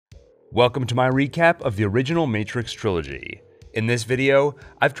Welcome to my recap of the original Matrix trilogy. In this video,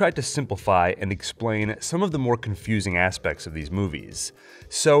 I've tried to simplify and explain some of the more confusing aspects of these movies.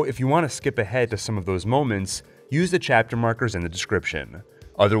 So if you want to skip ahead to some of those moments, use the chapter markers in the description.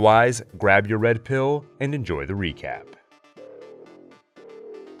 Otherwise, grab your red pill and enjoy the recap.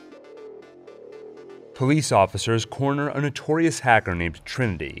 Police officers corner a notorious hacker named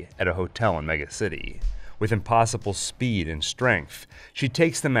Trinity at a hotel in Mega City. With impossible speed and strength, she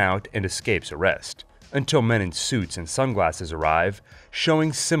takes them out and escapes arrest, until men in suits and sunglasses arrive,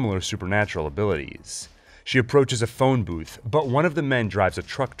 showing similar supernatural abilities. She approaches a phone booth, but one of the men drives a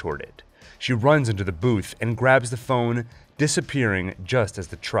truck toward it. She runs into the booth and grabs the phone, disappearing just as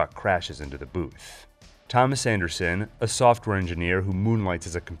the truck crashes into the booth. Thomas Anderson, a software engineer who moonlights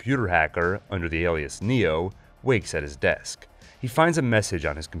as a computer hacker under the alias Neo, wakes at his desk. He finds a message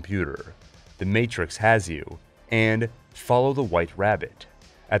on his computer. "The Matrix has you," and "follow the white rabbit."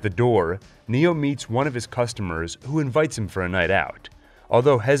 At the door, Neo meets one of his customers who invites him for a night out.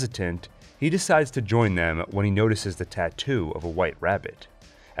 Although hesitant, he decides to join them when he notices the tattoo of a white rabbit.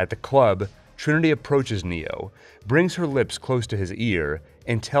 At the club, Trinity approaches Neo, brings her lips close to his ear,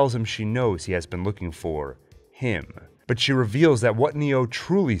 and tells him she knows he has been looking for him. But she reveals that what Neo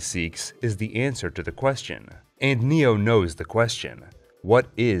truly seeks is the answer to the question. And Neo knows the question. What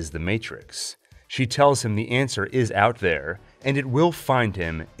is the Matrix? She tells him the answer is out there, and it will find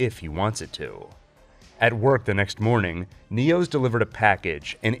him if he wants it to. At work the next morning, Neo's delivered a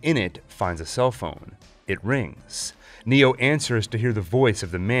package, and in it finds a cell phone. It rings. Neo answers to hear the voice of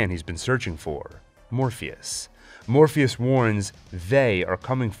the man he's been searching for, Morpheus. Morpheus warns they are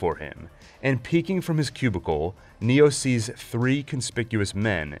coming for him, and peeking from his cubicle, Neo sees three conspicuous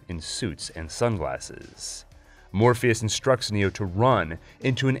men in suits and sunglasses. Morpheus instructs Neo to run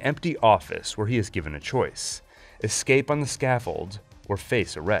into an empty office where he is given a choice: escape on the scaffold or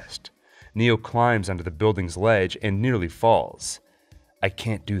face arrest. Neo climbs onto the building's ledge and nearly falls. "I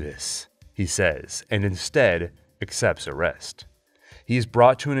can't do this," he says, and instead accepts arrest. He is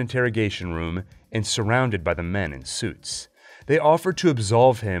brought to an interrogation room and surrounded by the men in suits. They offer to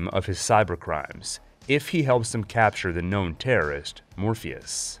absolve him of his cybercrimes if he helps them capture the known terrorist,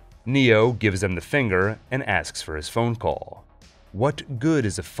 Morpheus. Neo gives them the finger and asks for his phone call. "What good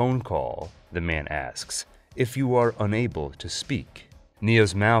is a phone call," the man asks, "if you are unable to speak?"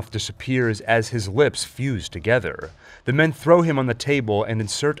 Neo's mouth disappears as his lips fuse together. The men throw him on the table and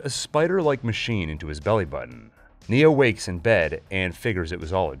insert a spider-like machine into his belly button. Neo wakes in bed and figures it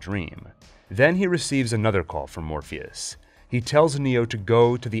was all a dream. Then he receives another call from Morpheus. He tells Neo to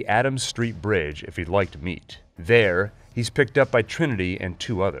go to the Adams Street Bridge if he'd like to meet. There, he's picked up by Trinity and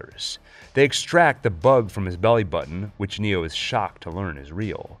two others. They extract the bug from his belly button, which Neo is shocked to learn is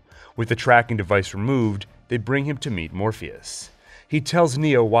real. With the tracking device removed, they bring him to meet Morpheus. He tells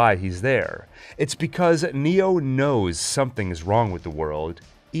Neo why he's there. It's because Neo knows something is wrong with the world,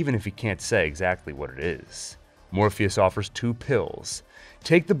 even if he can't say exactly what it is. Morpheus offers two pills.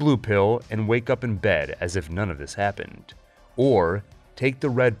 Take the blue pill and wake up in bed as if none of this happened. Or take the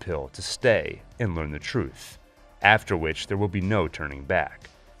red pill to stay and learn the truth, after which there will be no turning back.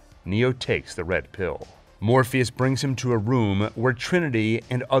 Neo takes the red pill. Morpheus brings him to a room where Trinity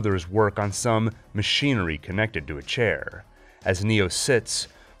and others work on some machinery connected to a chair. As Neo sits,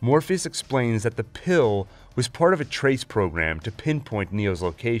 Morpheus explains that the pill was part of a trace program to pinpoint Neo's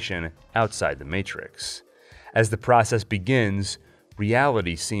location outside the Matrix. As the process begins,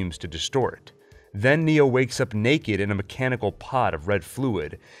 reality seems to distort. Then Neo wakes up naked in a mechanical pot of red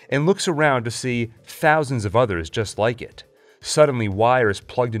fluid and looks around to see thousands of others just like it. Suddenly, wires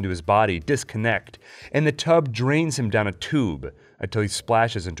plugged into his body disconnect, and the tub drains him down a tube until he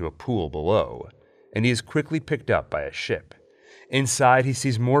splashes into a pool below, and he is quickly picked up by a ship. Inside, he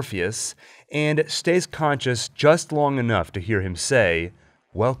sees Morpheus and stays conscious just long enough to hear him say,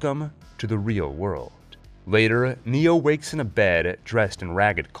 "Welcome to the real world." Later, Neo wakes in a bed dressed in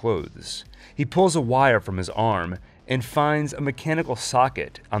ragged clothes. He pulls a wire from his arm and finds a mechanical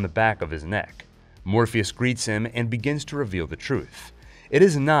socket on the back of his neck. Morpheus greets him and begins to reveal the truth. It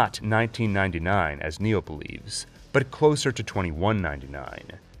is not 1999 as Neo believes, but closer to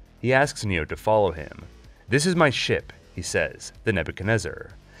 2199. He asks Neo to follow him. "This is my ship," he says, "the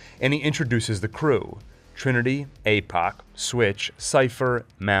Nebuchadnezzar." And he introduces the crew: Trinity, APOC, Switch, Cypher,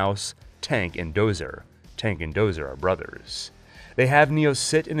 Mouse, Tank, and Dozer. Tank and Dozer are brothers. They have Neo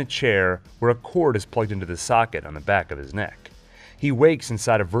sit in a chair where a cord is plugged into the socket on the back of his neck. He wakes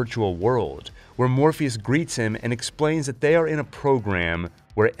inside a virtual world where Morpheus greets him and explains that they are in a program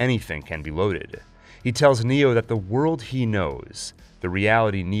where anything can be loaded. He tells Neo that the world he knows, the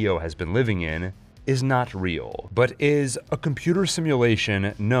reality Neo has been living in, is not real, but is a computer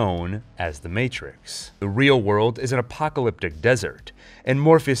simulation known as the Matrix. The real world is an apocalyptic desert, and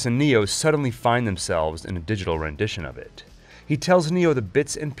Morpheus and Neo suddenly find themselves in a digital rendition of it. He tells Neo the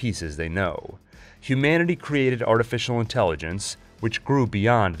bits and pieces they know. Humanity created artificial intelligence, which grew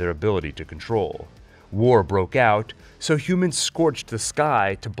beyond their ability to control. War broke out, so humans scorched the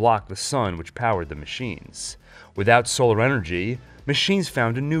sky to block the sun which powered the machines. Without solar energy, machines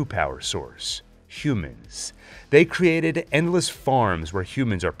found a new power source: humans. They created endless farms where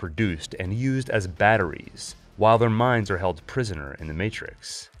humans are produced and used as batteries, while their minds are held prisoner in the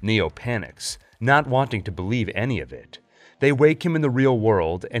Matrix. Neo panics, not wanting to believe any of it. They wake him in the real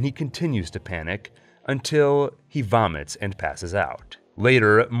world, and he continues to panic until he vomits and passes out.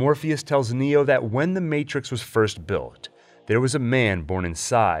 Later, Morpheus tells Neo that when the Matrix was first built, there was a man born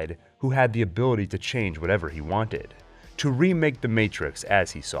inside who had the ability to change whatever he wanted, to remake the Matrix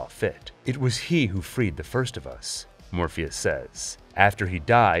as he saw fit. It was he who freed the first of us, Morpheus says. After he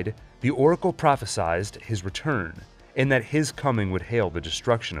died, the Oracle prophesied his return, and that his coming would hail the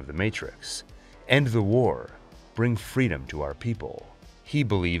destruction of the Matrix, end the war, bring freedom to our people. He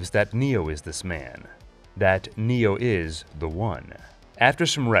believes that Neo is this man, that Neo is the One. After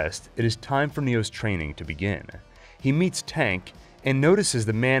some rest, it is time for Neo's training to begin. He meets Tank and notices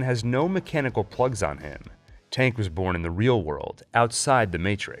the man has no mechanical plugs on him. Tank was born in the real world, outside the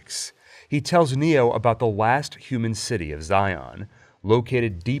Matrix. He tells Neo about the last human city of Zion,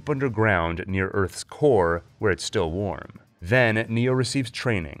 located deep underground near Earth's core where it's still warm. Then Neo receives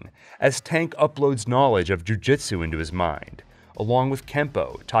training, as Tank uploads knowledge of jujitsu into his mind, along with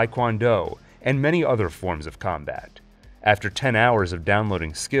Kempo, Taekwondo, and many other forms of combat. After 10 hours of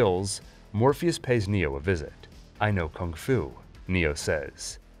downloading skills, Morpheus pays Neo a visit. "I know Kung Fu," Neo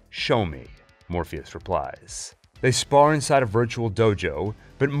says. "Show me," Morpheus replies. They spar inside a virtual dojo,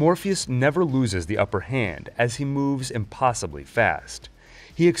 but Morpheus never loses the upper hand as he moves impossibly fast.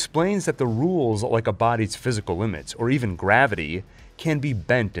 He explains that the rules like a body's physical limits, or even gravity, can be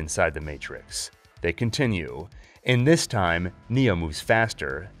bent inside the Matrix. They continue, and this time Neo moves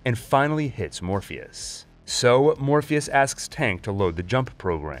faster and finally hits Morpheus. So Morpheus asks Tank to load the jump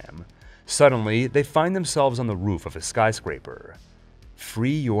program. Suddenly, they find themselves on the roof of a skyscraper.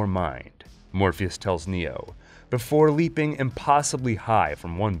 "Free your mind," Morpheus tells Neo, before leaping impossibly high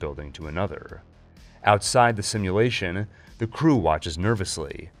from one building to another. Outside the simulation, the crew watches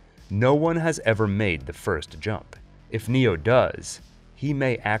nervously. No one has ever made the first jump. If Neo does, he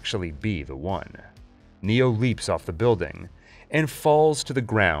may actually be the one. Neo leaps off the building and falls to the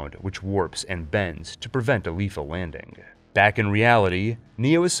ground, which warps and bends to prevent a lethal landing. Back in reality,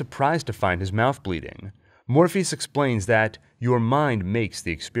 Neo is surprised to find his mouth bleeding. Morpheus explains that your mind makes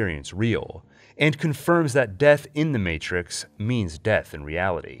the experience real, and confirms that death in the Matrix means death in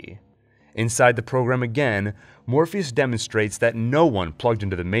reality. Inside the program again, Morpheus demonstrates that no one plugged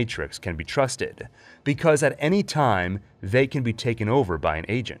into the Matrix can be trusted, because at any time they can be taken over by an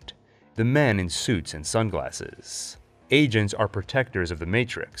agent, the men in suits and sunglasses. Agents are protectors of the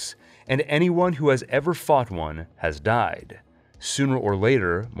Matrix, and anyone who has ever fought one has died. Sooner or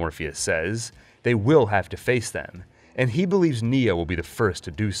later, Morpheus says, they will have to face them, and he believes Neo will be the first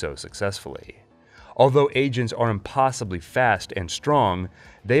to do so successfully. Although agents are impossibly fast and strong,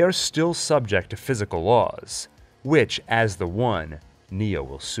 they are still subject to physical laws, which, as the One, Neo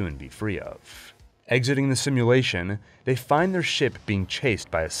will soon be free of. Exiting the simulation, they find their ship being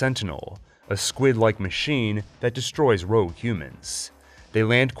chased by a Sentinel, a squid-like machine that destroys rogue humans. They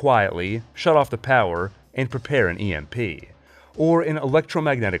land quietly, shut off the power, and prepare an EMP, or an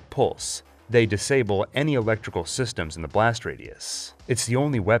electromagnetic pulse. They disable any electrical systems in the blast radius. "It's the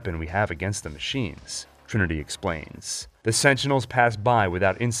only weapon we have against the machines," Trinity explains. The Sentinels pass by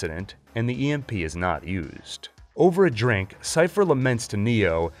without incident, and the EMP is not used. Over a drink, Cypher laments to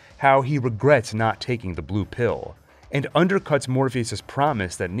Neo how he regrets not taking the blue pill, and undercuts Morpheus'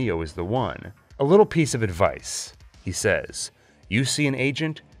 promise that Neo is the one. "A little piece of advice," he says. "You see an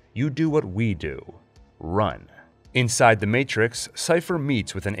agent, you do what we do. Run." Inside the Matrix, Cypher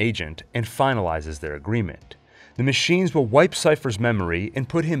meets with an agent and finalizes their agreement. The machines will wipe Cypher's memory and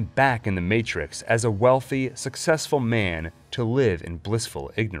put him back in the Matrix as a wealthy, successful man to live in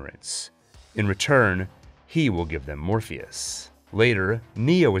blissful ignorance. In return, he will give them Morpheus. Later,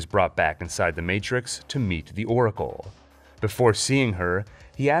 Neo is brought back inside the Matrix to meet the Oracle. Before seeing her,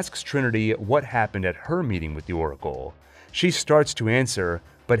 he asks Trinity what happened at her meeting with the Oracle. She starts to answer,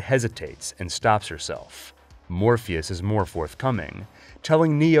 but hesitates and stops herself. Morpheus is more forthcoming,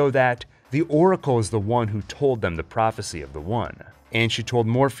 telling Neo that the Oracle is the one who told them the prophecy of the One, and she told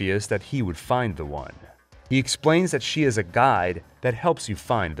Morpheus that he would find the One. He explains that she is a guide that helps you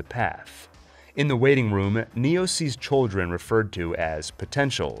find the path. In the waiting room, Neo sees children referred to as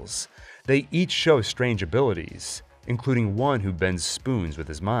potentials. They each show strange abilities, including one who bends spoons with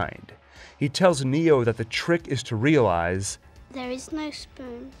his mind. He tells Neo that the trick is to realize there is no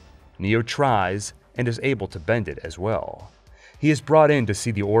spoon. Neo tries and is able to bend it as well. He is brought in to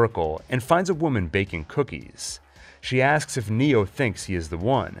see the Oracle and finds a woman baking cookies. She asks if Neo thinks he is the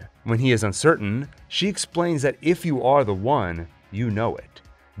one. When he is uncertain, she explains that if you are the one, you know it.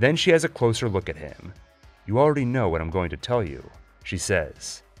 Then she has a closer look at him. "You already know what I'm going to tell you," she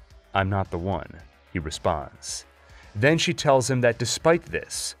says. "I'm not the one," he responds. Then she tells him that despite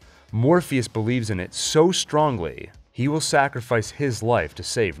this, Morpheus believes in it so strongly, he will sacrifice his life to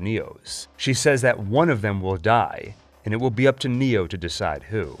save Neo's. She says that one of them will die, and it will be up to Neo to decide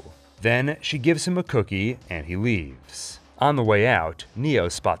who. Then she gives him a cookie and he leaves. On the way out, Neo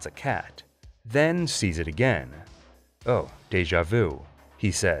spots a cat, then sees it again. "Oh, déjà vu,"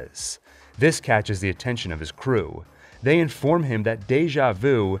 he says. This catches the attention of his crew. They inform him that déjà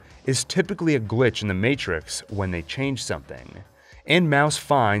vu is typically a glitch in the Matrix when they change something. And Mouse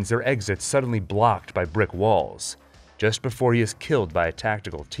finds their exit suddenly blocked by brick walls, just before he is killed by a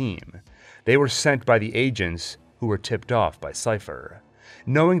tactical team. They were sent by the agents who were tipped off by Cypher.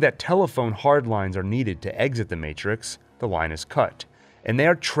 Knowing that telephone hardlines are needed to exit the Matrix, the line is cut, and they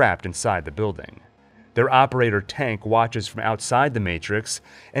are trapped inside the building. Their operator Tank watches from outside the Matrix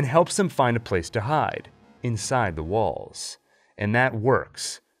and helps them find a place to hide, inside the walls. And that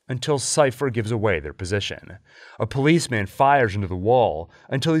works, until Cypher gives away their position. A policeman fires into the wall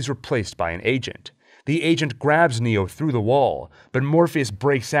until he's replaced by an agent. The agent grabs Neo through the wall, but Morpheus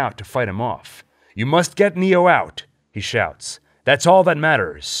breaks out to fight him off. "You must get Neo out," he shouts. "That's all that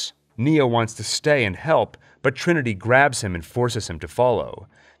matters." Neo wants to stay and help, but Trinity grabs him and forces him to follow.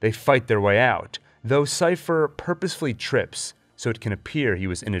 They fight their way out, though Cypher purposefully trips so it can appear he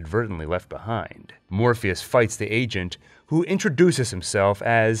was inadvertently left behind. Morpheus fights the agent, who introduces himself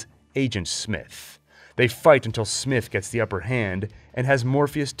as Agent Smith. They fight until Smith gets the upper hand and has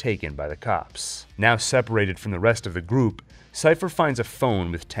Morpheus taken by the cops. Now separated from the rest of the group, Cypher finds a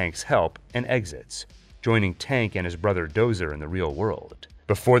phone with Tank's help and exits, joining Tank and his brother Dozer in the real world.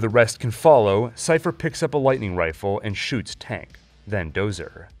 Before the rest can follow, Cypher picks up a lightning rifle and shoots Tank, then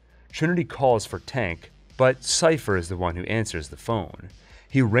Dozer. Trinity calls for Tank, but Cypher is the one who answers the phone.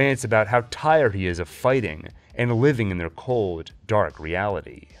 He rants about how tired he is of fighting and living in their cold, dark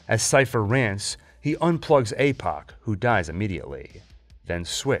reality. As Cypher rants, he unplugs APOC, who dies immediately. Then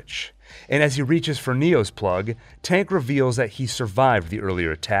Switch. And as he reaches for Neo's plug, Tank reveals that he survived the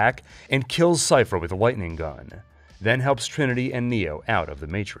earlier attack and kills Cypher with a lightning gun, then helps Trinity and Neo out of the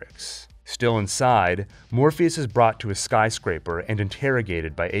Matrix. Still inside, Morpheus is brought to a skyscraper and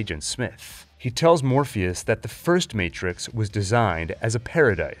interrogated by Agent Smith. He tells Morpheus that the first Matrix was designed as a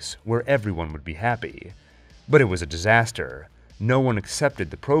paradise where everyone would be happy. But it was a disaster. No one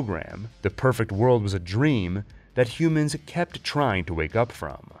accepted the program. The perfect world was a dream that humans kept trying to wake up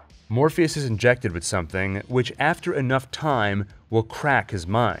from. Morpheus is injected with something which, after enough time, will crack his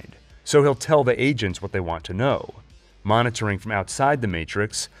mind, so he'll tell the agents what they want to know. Monitoring from outside the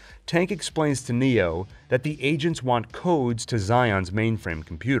Matrix, Tank explains to Neo that the agents want codes to Zion's mainframe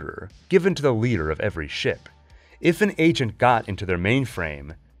computer, given to the leader of every ship. If an agent got into their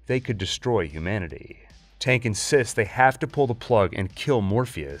mainframe, they could destroy humanity. Tank insists they have to pull the plug and kill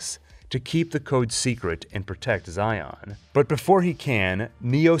Morpheus to keep the code secret and protect Zion. But before he can,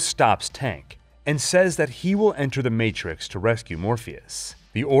 Neo stops Tank and says that he will enter the Matrix to rescue Morpheus.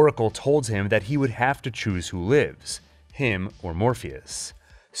 The Oracle told him that he would have to choose who lives, him or Morpheus.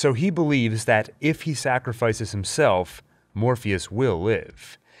 So he believes that if he sacrifices himself, Morpheus will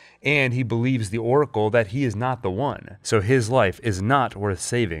live. And he believes the Oracle that he is not the one, so his life is not worth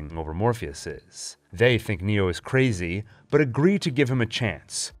saving over Morpheus's. They think Neo is crazy, but agree to give him a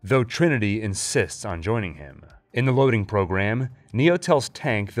chance, though Trinity insists on joining him. In the loading program, Neo tells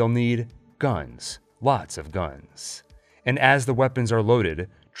Tank they'll need guns, lots of guns. And as the weapons are loaded,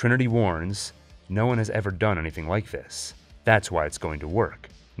 Trinity warns, "No one has ever done anything like this. That's why it's going to work,"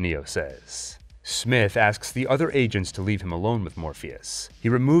 Neo says. Smith asks the other agents to leave him alone with Morpheus. He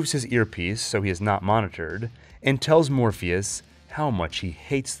removes his earpiece so he is not monitored, and tells Morpheus how much he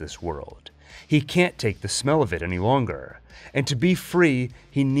hates this world. He can't take the smell of it any longer, and to be free,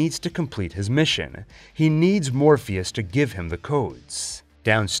 he needs to complete his mission. He needs Morpheus to give him the codes.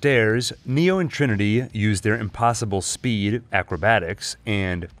 Downstairs, Neo and Trinity use their impossible speed, acrobatics,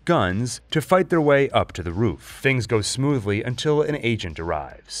 and guns to fight their way up to the roof. Things go smoothly until an agent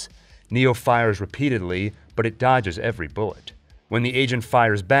arrives. Neo fires repeatedly, but it dodges every bullet. When the agent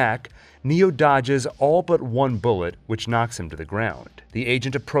fires back, Neo dodges all but one bullet, which knocks him to the ground. The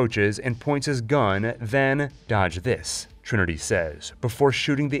agent approaches and points his gun, then, "Dodge this," Trinity says, before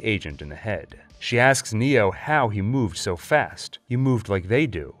shooting the agent in the head. She asks Neo how he moved so fast. "You moved like they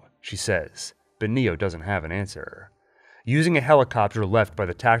do," she says, but Neo doesn't have an answer. Using a helicopter left by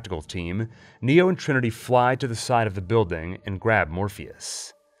the tactical team, Neo and Trinity fly to the side of the building and grab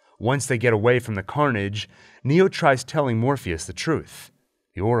Morpheus. Once they get away from the carnage, Neo tries telling Morpheus the truth.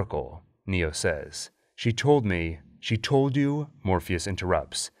 "The Oracle," Neo says. She told you," Morpheus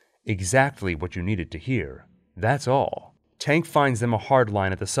interrupts. "Exactly what you needed to hear. That's all." Tank finds them a hard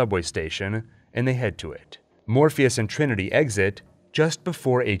line at the subway station, and they head to it. Morpheus and Trinity exit just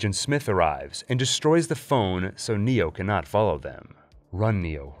before Agent Smith arrives and destroys the phone so Neo cannot follow them. "Run,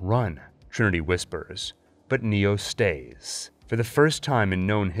 Neo, run," Trinity whispers, but Neo stays. For the first time in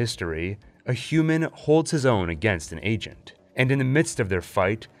known history, a human holds his own against an agent, and in the midst of their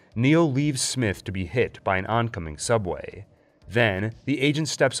fight, Neo leaves Smith to be hit by an oncoming subway. Then, the agent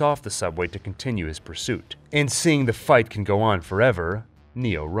steps off the subway to continue his pursuit, and seeing the fight can go on forever,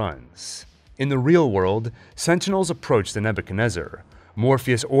 Neo runs. In the real world, Sentinels approach the Nebuchadnezzar.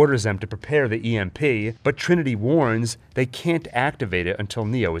 Morpheus orders them to prepare the EMP, but Trinity warns they can't activate it until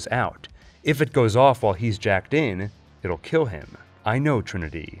Neo is out. If it goes off while he's jacked in, it'll kill him. "I know,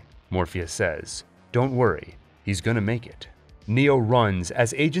 Trinity," Morpheus says. "Don't worry, he's gonna make it." Neo runs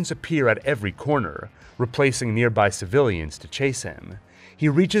as agents appear at every corner, replacing nearby civilians to chase him. He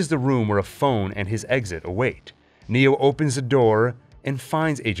reaches the room where a phone and his exit await. Neo opens the door and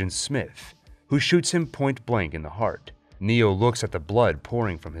finds Agent Smith, who shoots him point blank in the heart. Neo looks at the blood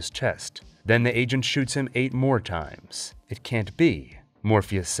pouring from his chest. Then the agent shoots him 8 more times. "It can't be,"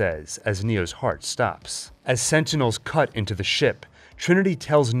 Morpheus says as Neo's heart stops. As Sentinels cut into the ship, Trinity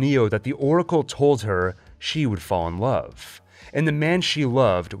tells Neo that the Oracle told her she would fall in love, and the man she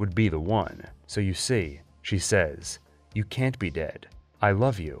loved would be the one. "So you see," she says, "you can't be dead. I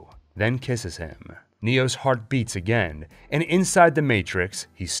love you," then kisses him. Neo's heart beats again, and inside the Matrix,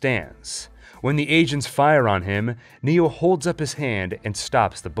 he stands. When the agents fire on him, Neo holds up his hand and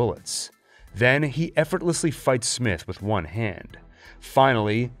stops the bullets. Then he effortlessly fights Smith with one hand.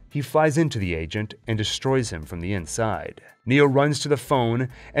 Finally, he flies into the agent and destroys him from the inside. Neo runs to the phone,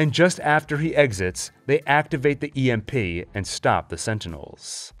 and just after he exits, they activate the EMP and stop the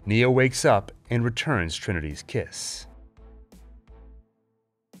Sentinels. Neo wakes up and returns Trinity's kiss.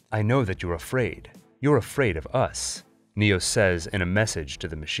 "I know that you're afraid. You're afraid of us," Neo says in a message to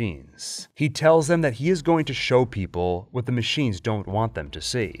the machines. He tells them that he is going to show people what the machines don't want them to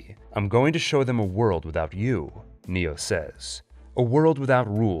see. "I'm going to show them a world without you," Neo says. "A world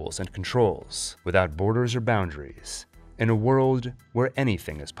without rules and controls, without borders or boundaries, in a world where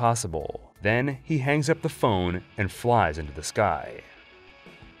anything is possible." Then he hangs up the phone and flies into the sky.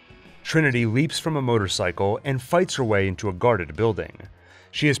 Trinity leaps from a motorcycle and fights her way into a guarded building.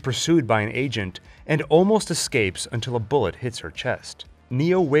 She is pursued by an agent and almost escapes until a bullet hits her chest.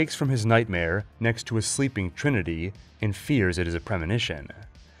 Neo wakes from his nightmare next to a sleeping Trinity and fears it is a premonition.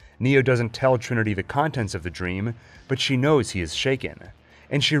 Neo doesn't tell Trinity the contents of the dream, but she knows he is shaken,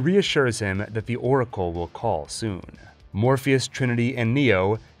 and she reassures him that the Oracle will call soon. Morpheus, Trinity, and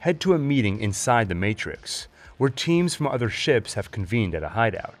Neo head to a meeting inside the Matrix, where teams from other ships have convened at a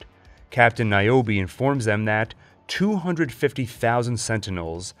hideout. Captain Niobe informs them that 250,000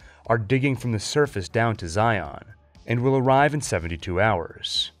 Sentinels are digging from the surface down to Zion, and will arrive in 72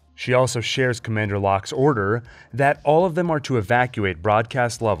 hours. She also shares Commander Locke's order that all of them are to evacuate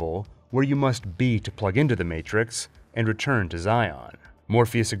broadcast level, where you must be to plug into the Matrix, and return to Zion.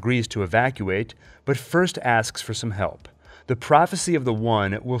 Morpheus agrees to evacuate, but first asks for some help. The prophecy of the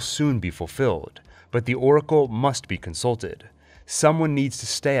One will soon be fulfilled, but the Oracle must be consulted. Someone needs to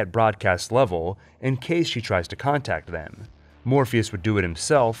stay at broadcast level in case she tries to contact them. Morpheus would do it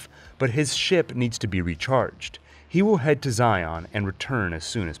himself, but his ship needs to be recharged. He will head to Zion and return as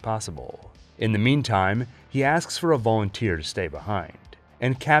soon as possible. In the meantime, he asks for a volunteer to stay behind,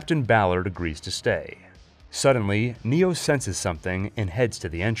 and Captain Ballard agrees to stay. Suddenly, Neo senses something and heads to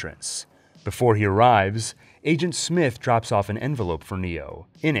the entrance. Before he arrives, Agent Smith drops off an envelope for Neo.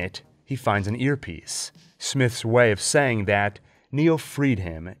 In it, he finds an earpiece, Smith's way of saying that Neo freed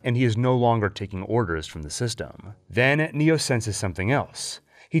him and he is no longer taking orders from the system. Then Neo senses something else.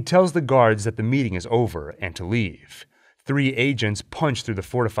 He tells the guards that the meeting is over and to leave. 3 agents punch through the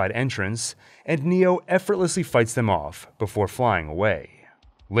fortified entrance, and Neo effortlessly fights them off before flying away.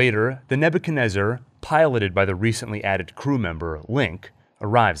 Later, the Nebuchadnezzar, piloted by the recently added crew member Link,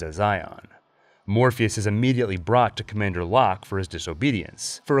 arrives at Zion. Morpheus is immediately brought to Commander Locke for his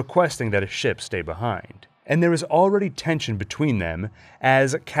disobedience, for requesting that his ship stay behind. And there is already tension between them,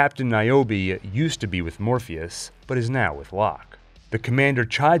 as Captain Niobe used to be with Morpheus, but is now with Locke. The commander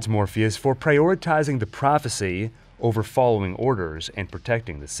chides Morpheus for prioritizing the prophecy over following orders and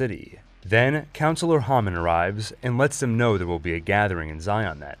protecting the city. Then, Counselor Hammond arrives and lets them know there will be a gathering in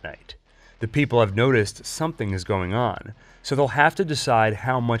Zion that night. The people have noticed something is going on, so they'll have to decide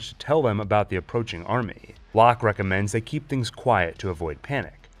how much to tell them about the approaching army. Locke recommends they keep things quiet to avoid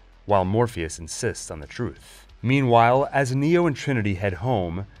panic, while Morpheus insists on the truth. Meanwhile, as Neo and Trinity head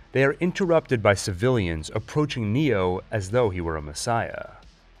home, they are interrupted by civilians approaching Neo as though he were a messiah.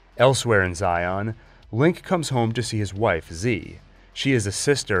 Elsewhere in Zion, Link comes home to see his wife, Z. She is a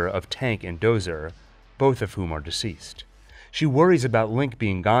sister of Tank and Dozer, both of whom are deceased. She worries about Link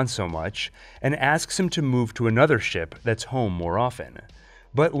being gone so much and asks him to move to another ship that's home more often.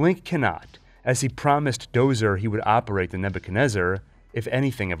 But Link cannot, as he promised Dozer he would operate the Nebuchadnezzar if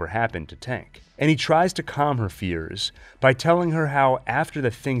anything ever happened to Tank. And he tries to calm her fears by telling her how, after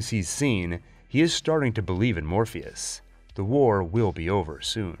the things he's seen, he is starting to believe in Morpheus. The war will be over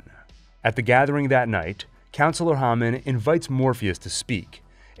soon. At the gathering that night, Counselor Hammond invites Morpheus to speak,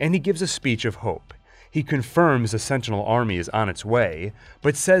 and he gives a speech of hope. He confirms the Sentinel army is on its way,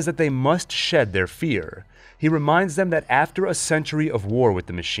 but says that they must shed their fear. He reminds them that after a century of war with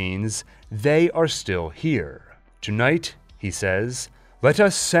the machines, they are still here. Tonight, he says, let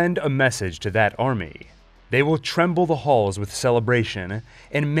us send a message to that army. They will tremble the halls with celebration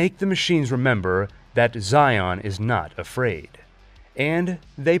and make the machines remember that Zion is not afraid. And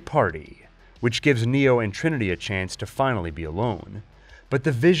they party, which gives Neo and Trinity a chance to finally be alone. But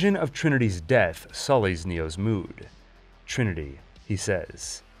the vision of Trinity's death sullies Neo's mood. Trinity, he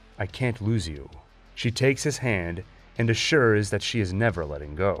says, I can't lose you. She takes his hand and assures that she is never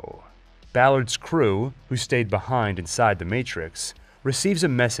letting go. Ballard's crew, who stayed behind inside the Matrix, receives a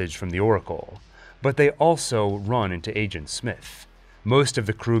message from the Oracle, but they also run into Agent Smith. Most of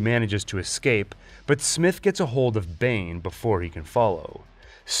the crew manages to escape, but Smith gets a hold of Bane before he can follow.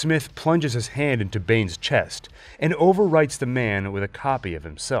 Smith plunges his hand into Bane's chest and overwrites the man with a copy of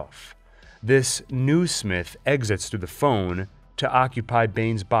himself. This new Smith exits through the phone to occupy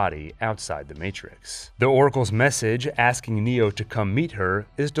Bane's body outside the Matrix. The Oracle's message asking Neo to come meet her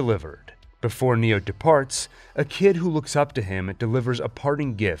is delivered. Before Neo departs, a kid who looks up to him delivers a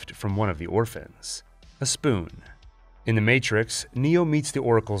parting gift from one of the orphans, a spoon. In the Matrix, Neo meets the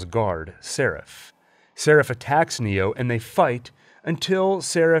Oracle's guard, Seraph. Seraph attacks Neo and they fight until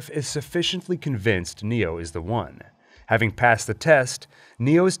Seraph is sufficiently convinced Neo is the one. Having passed the test,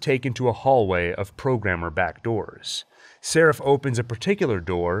 Neo is taken to a hallway of programmer back doors. Seraph opens a particular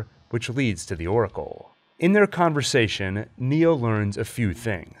door, which leads to the Oracle. In their conversation, Neo learns a few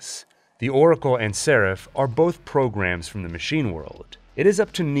things. The Oracle and Seraph are both programs from the machine world. It is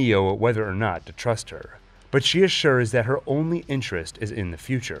up to Neo whether or not to trust her, but she assures that her only interest is in the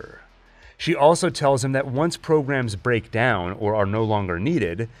future. She also tells him that once programs break down or are no longer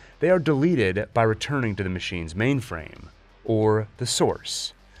needed, they are deleted by returning to the machine's mainframe, or the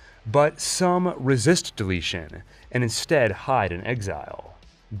source. But some resist deletion and instead hide in exile.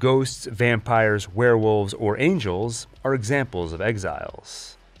 Ghosts, vampires, werewolves, or angels are examples of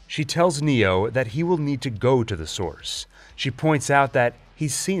exiles. She tells Neo that he will need to go to the source. She points out that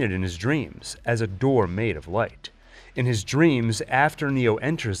he's seen it in his dreams as a door made of light. In his dreams, after Neo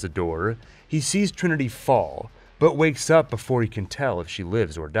enters the door, he sees Trinity fall, but wakes up before he can tell if she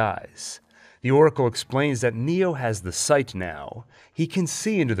lives or dies. The Oracle explains that Neo has the sight now. He can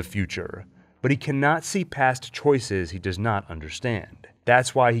see into the future, but he cannot see past choices he does not understand.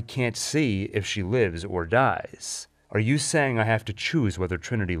 That's why he can't see if she lives or dies. Are you saying I have to choose whether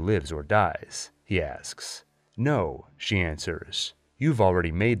Trinity lives or dies? He asks. No, she answers. You've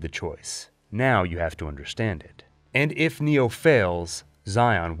already made the choice. Now you have to understand it. And if Neo fails,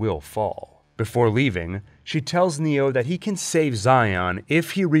 Zion will fall. Before leaving, she tells Neo that he can save Zion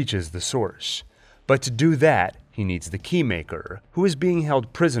if he reaches the source. But to do that, he needs the Keymaker, who is being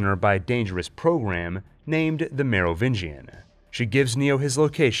held prisoner by a dangerous program named the Merovingian. She gives Neo his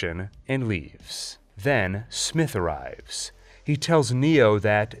location and leaves. Then Smith arrives. He tells Neo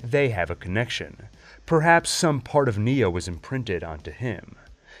that they have a connection. Perhaps some part of Neo was imprinted onto him.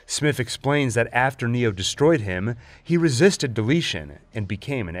 Smith explains that after Neo destroyed him, he resisted deletion and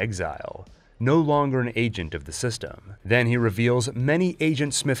became an exile, no longer an agent of the system. Then he reveals many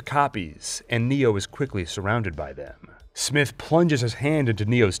Agent Smith copies, and Neo is quickly surrounded by them. Smith plunges his hand into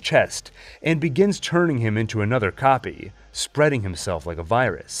Neo's chest and begins turning him into another copy, spreading himself like a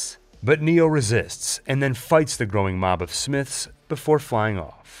virus. But Neo resists and then fights the growing mob of Smiths before flying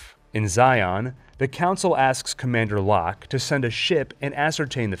off. In Zion, The Council asks Commander Locke to send a ship and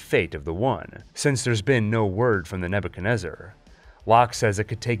ascertain the fate of the One, since there's been no word from the Nebuchadnezzar. Locke says it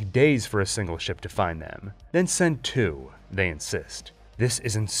could take days for a single ship to find them. Then send 2, they insist. This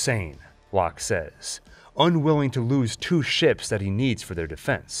is insane, Locke says, unwilling to lose 2 ships that he needs for their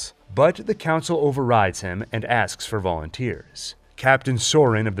defense. But the Council overrides him and asks for volunteers. Captain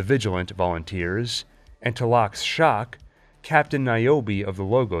Soren of the Vigilant volunteers, and to Locke's shock, Captain Niobe of the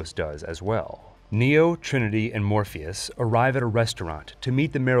Logos does as well. Neo, Trinity, and Morpheus arrive at a restaurant to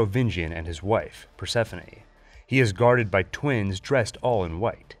meet the Merovingian and his wife, Persephone. He is guarded by twins dressed all in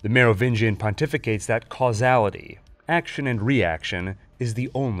white. The Merovingian pontificates that causality, action and reaction, is the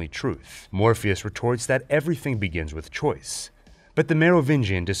only truth. Morpheus retorts that everything begins with choice. But the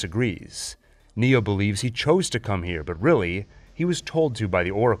Merovingian disagrees. Neo believes he chose to come here, but really, he was told to by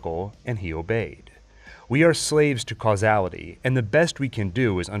the Oracle, and he obeyed. We are slaves to causality, and the best we can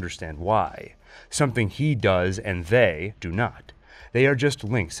do is understand why. Something he does and they do not. They are just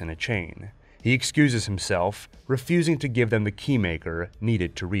links in a chain. He excuses himself, refusing to give them the keymaker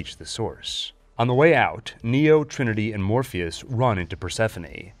needed to reach the source. On the way out, Neo, Trinity, and Morpheus run into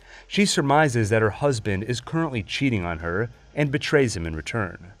Persephone. She surmises that her husband is currently cheating on her and betrays him in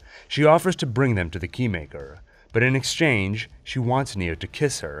return. She offers to bring them to the keymaker, but in exchange, she wants Neo to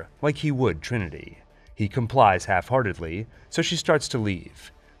kiss her like he would Trinity. He complies half-heartedly, so she starts to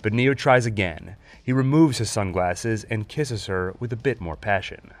leave. But Neo tries again. He removes his sunglasses and kisses her with a bit more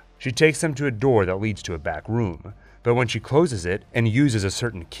passion. She takes them to a door that leads to a back room, but when she closes it and uses a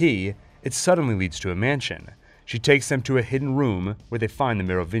certain key, it suddenly leads to a mansion. She takes them to a hidden room where they find the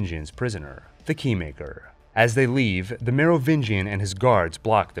Merovingian's prisoner, the Keymaker. As they leave, the Merovingian and his guards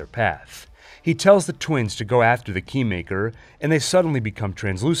block their path. He tells the twins to go after the Keymaker, and they suddenly become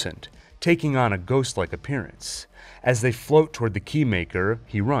translucent, taking on a ghost-like appearance. As they float toward the Keymaker,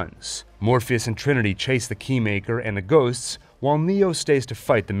 he runs. Morpheus and Trinity chase the Keymaker and the ghosts, while Neo stays to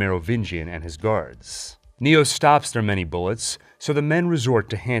fight the Merovingian and his guards. Neo stops their many bullets, so the men resort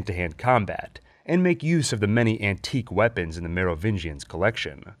to hand-to-hand combat, and make use of the many antique weapons in the Merovingian's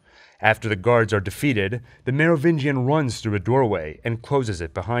collection. After the guards are defeated, the Merovingian runs through a doorway and closes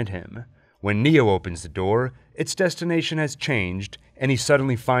it behind him. When Neo opens the door, its destination has changed, and he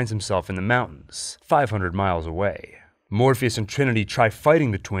suddenly finds himself in the mountains, 500 miles away. Morpheus and Trinity try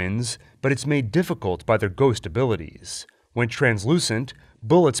fighting the twins, but it's made difficult by their ghost abilities. When translucent,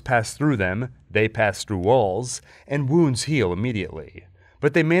 bullets pass through them, they pass through walls, and wounds heal immediately.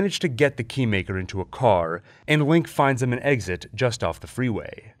 But they manage to get the Keymaker into a car, and Link finds them an exit just off the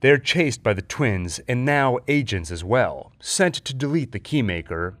freeway. They are chased by the twins, and now agents as well, sent to delete the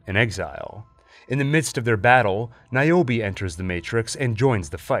Keymaker in exile. In the midst of their battle, Niobe enters the Matrix and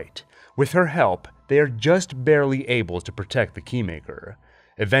joins the fight. With her help, they are just barely able to protect the Keymaker.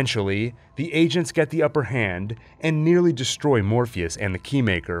 Eventually, the agents get the upper hand and nearly destroy Morpheus and the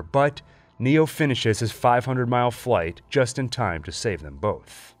Keymaker, but Neo finishes his 500-mile flight just in time to save them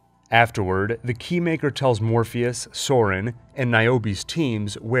both. Afterward, the Keymaker tells Morpheus, Soren, and Niobe's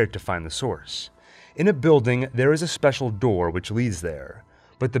teams where to find the source. In a building, there is a special door which leads there,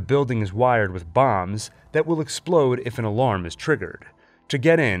 but the building is wired with bombs that will explode if an alarm is triggered. To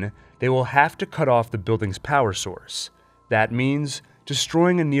get in, they will have to cut off the building's power source. That means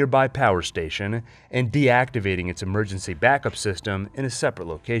destroying a nearby power station and deactivating its emergency backup system in a separate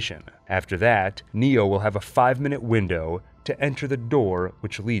location. After that, Neo will have a 5-minute window to enter the door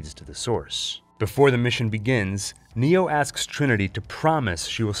which leads to the source. Before the mission begins, Neo asks Trinity to promise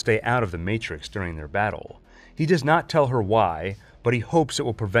she will stay out of the Matrix during their battle. He does not tell her why, but he hopes it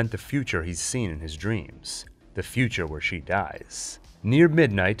will prevent the future he's seen in his dreams, the future where she dies. Near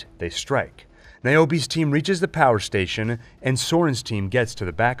midnight, they strike. Niobe's team reaches the power station, and Soren's team gets to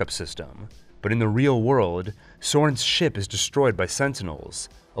the backup system. But in the real world, Soren's ship is destroyed by Sentinels,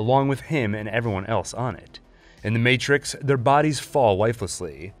 along with him and everyone else on it. In the Matrix, their bodies fall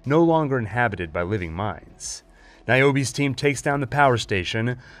lifelessly, no longer inhabited by living minds. Niobe's team takes down the power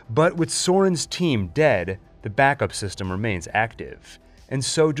station, but with Soren's team dead, the backup system remains active, and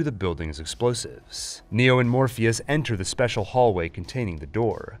so do the building's explosives. Neo and Morpheus enter the special hallway containing the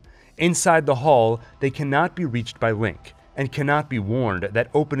door. Inside the hall, they cannot be reached by Link, and cannot be warned that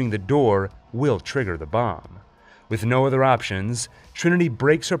opening the door will trigger the bomb. With no other options, Trinity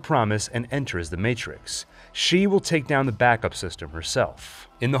breaks her promise and enters the Matrix. She will take down the backup system herself.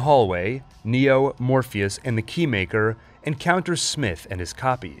 In the hallway, Neo, Morpheus, and the Keymaker encounter Smith and his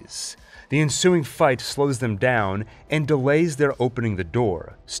copies. The ensuing fight slows them down and delays their opening the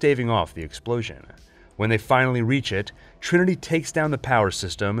door, staving off the explosion. When they finally reach it, Trinity takes down the power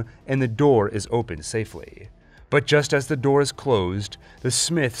system and the door is opened safely. But just as the door is closed, the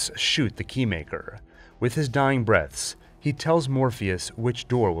Smiths shoot the keymaker. With his dying breaths, he tells Morpheus which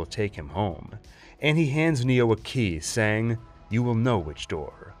door will take him home, and he hands Neo a key, saying, "You will know which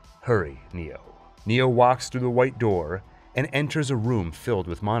door. Hurry, Neo." Neo walks through the white door and enters a room filled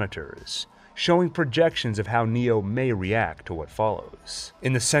with monitors, showing projections of how Neo may react to what follows.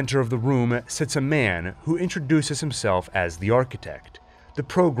 In the center of the room sits a man who introduces himself as the Architect, the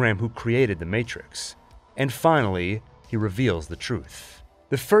program who created the Matrix. And finally, he reveals the truth.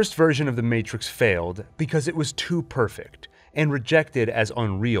 The first version of the Matrix failed because it was too perfect and rejected as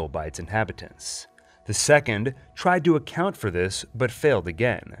unreal by its inhabitants. The second tried to account for this but failed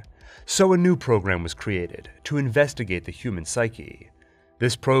again. So a new program was created to investigate the human psyche.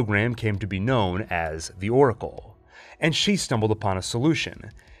 This program came to be known as the Oracle, and she stumbled upon a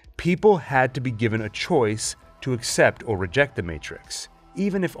solution. People had to be given a choice to accept or reject the Matrix,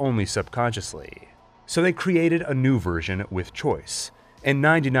 even if only subconsciously. So they created a new version with choice, and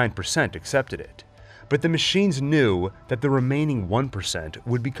 99% accepted it. But the machines knew that the remaining 1%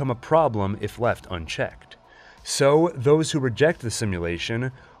 would become a problem if left unchecked. So those who reject the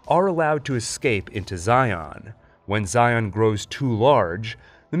simulation are allowed to escape into Zion. When Zion grows too large,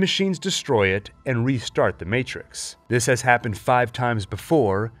 the machines destroy it and restart the Matrix. This has happened 5 times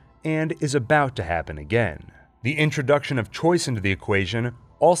before and is about to happen again. The introduction of choice into the equation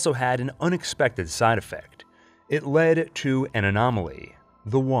also had an unexpected side effect. It led to an anomaly,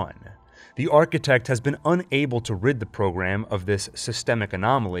 the One. The Architect has been unable to rid the program of this systemic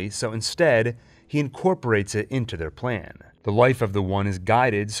anomaly, so instead, he incorporates it into their plan. The life of the One is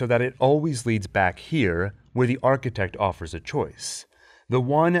guided so that it always leads back here, where the Architect offers a choice. The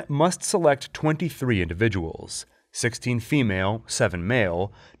One must select 23 individuals, 16 female, 7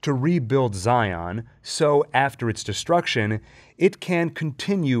 male, to rebuild Zion, so after its destruction, it can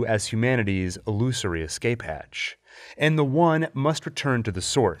continue as humanity's illusory escape hatch. And the One must return to the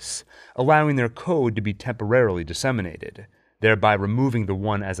source, allowing their code to be temporarily disseminated, thereby removing the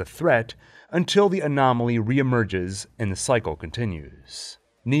One as a threat until the anomaly reemerges and the cycle continues.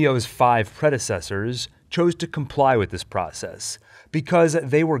 Neo's 5 predecessors chose to comply with this process because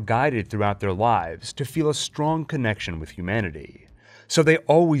they were guided throughout their lives to feel a strong connection with humanity. So they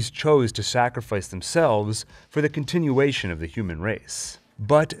always chose to sacrifice themselves for the continuation of the human race.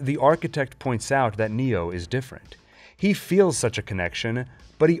 But the Architect points out that Neo is different. He feels such a connection,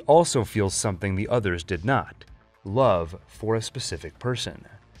 but he also feels something the others did not: love for a specific person.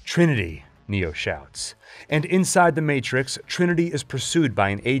 "Trinity!" Neo shouts. And inside the Matrix, Trinity is pursued by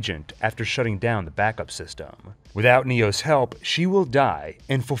an agent after shutting down the backup system. Without Neo's help, she will die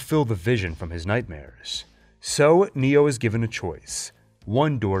and fulfill the vision from his nightmares. So Neo is given a choice.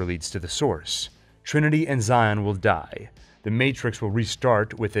 One door leads to the source. Trinity and Zion will die. The Matrix will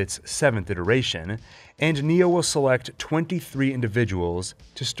restart with its 7th iteration, and Neo will select 23 individuals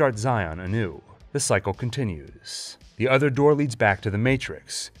to start Zion anew. The cycle continues. The other door leads back to the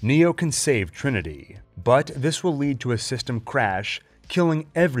Matrix. Neo can save Trinity, but this will lead to a system crash, killing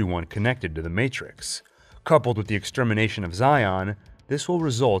everyone connected to the Matrix. Coupled with the extermination of Zion, this will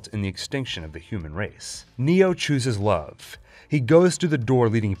result in the extinction of the human race. Neo chooses love. He goes through the door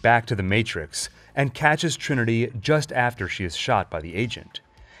leading back to the Matrix and catches Trinity just after she is shot by the agent.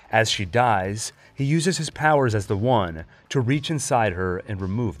 As she dies, he uses his powers as the One to reach inside her and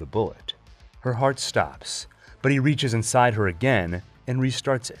remove the bullet. Her heart stops, but he reaches inside her again and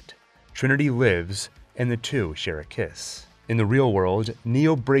restarts it. Trinity lives, and the two share a kiss. In the real world,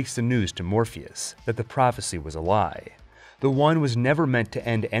 Neo breaks the news to Morpheus that the prophecy was a lie. The One was never meant to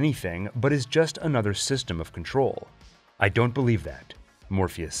end anything, but is just another system of control. "I don't believe that,"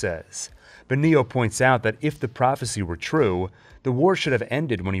 Morpheus says. But Neo points out that if the prophecy were true, the war should have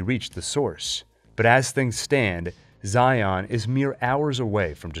ended when he reached the source. But as things stand, Zion is mere hours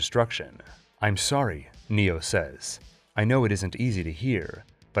away from destruction. "I'm sorry," Neo says. "I know it isn't easy to hear,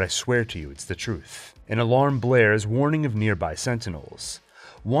 but I swear to you it's the truth." An alarm blares, warning of nearby Sentinels.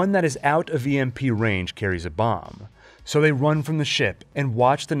 One that is out of EMP range carries a bomb, so they run from the ship and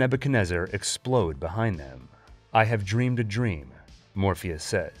watch the Nebuchadnezzar explode behind them. "I have dreamed a dream," Morpheus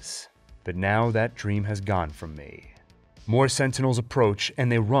says, "but now that dream has gone from me." More Sentinels approach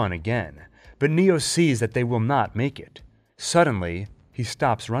and they run again, but Neo sees that they will not make it. Suddenly, he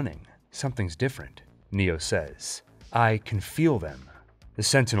stops running. "Something's different," Neo says. "I can feel them." The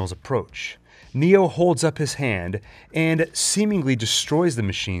Sentinels approach. Neo holds up his hand and seemingly destroys the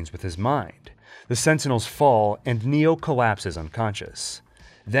machines with his mind. The Sentinels fall and Neo collapses unconscious.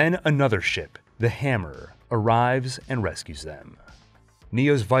 Then another ship, the Hammer, arrives and rescues them.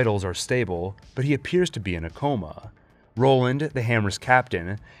 Neo's vitals are stable, but he appears to be in a coma. Roland, the Hammer's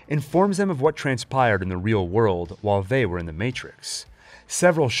captain, informs them of what transpired in the real world while they were in the Matrix.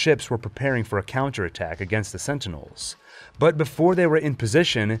 Several ships were preparing for a counterattack against the Sentinels, but before they were in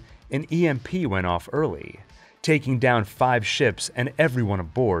position, an EMP went off early, taking down 5 ships, and everyone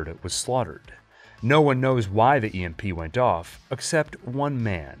aboard was slaughtered. No one knows why the EMP went off, except one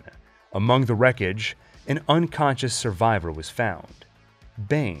man. Among the wreckage, an unconscious survivor was found,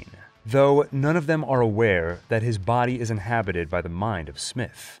 Bane, though none of them are aware that his body is inhabited by the mind of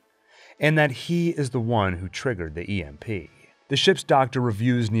Smith, and that he is the one who triggered the EMP. The ship's doctor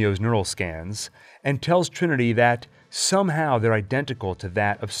reviews Neo's neural scans and tells Trinity that somehow they're identical to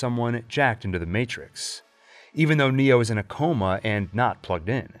that of someone jacked into the Matrix, even though Neo is in a coma and not plugged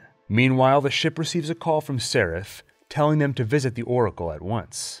in. Meanwhile, the ship receives a call from Seraph telling them to visit the Oracle at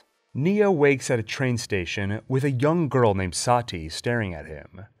once. Neo wakes at a train station with a young girl named Sati staring at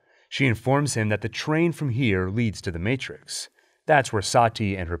him. She informs him that the train from here leads to the Matrix. That's where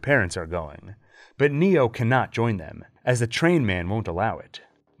Sati and her parents are going. But Neo cannot join them, as the train man won't allow it.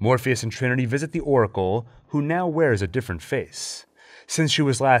 Morpheus and Trinity visit the Oracle, who now wears a different face. Since she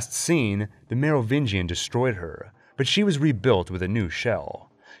was last seen, the Merovingian destroyed her, but she was rebuilt with a new shell.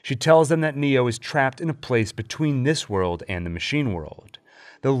 She tells them that Neo is trapped in a place between this world and the machine world.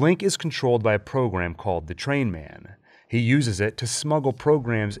 The link is controlled by a program called the Train Man. He uses it to smuggle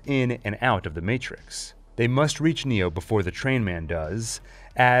programs in and out of the Matrix. They must reach Neo before the Train Man does,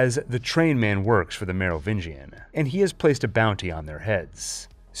 as the Train Man works for the Merovingian, and he has placed a bounty on their heads.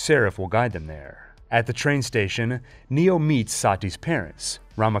 Seraph will guide them there. At the train station, Neo meets Sati's parents,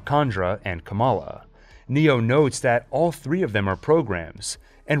 Ramachandra and Kamala. Neo notes that all 3 of them are programs,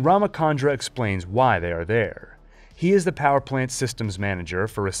 and Ramachandra explains why they are there. He is the power plant systems manager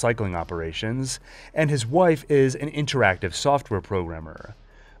for recycling operations, and his wife is an interactive software programmer.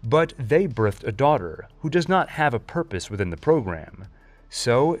 But they birthed a daughter who does not have a purpose within the program,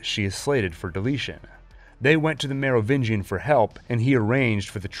 so she is slated for deletion. They went to the Merovingian for help, and he arranged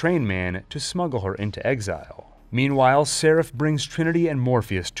for the train man to smuggle her into exile. Meanwhile, Seraph brings Trinity and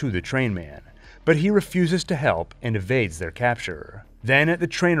Morpheus to the train man, but he refuses to help and evades their capture. Then the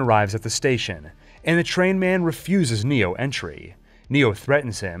train arrives at the station, and the train man refuses Neo entry. Neo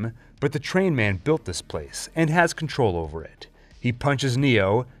threatens him, but the train man built this place and has control over it. He punches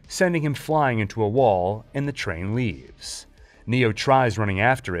Neo, sending him flying into a wall, and the train leaves. Neo tries running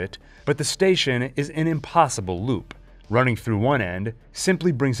after it, but the station is an impossible loop. Running through one end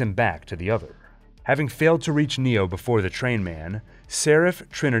simply brings him back to the other. Having failed to reach Neo before the train man, Seraph,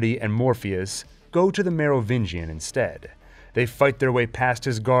 Trinity, and Morpheus go to the Merovingian instead. They fight their way past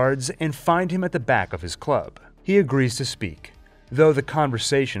his guards and find him at the back of his club. He agrees to speak, though the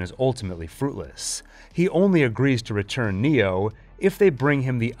conversation is ultimately fruitless. He only agrees to return Neo if they bring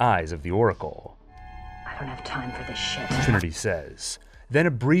him the eyes of the Oracle. I don't have time for this shit, Trinity says. Then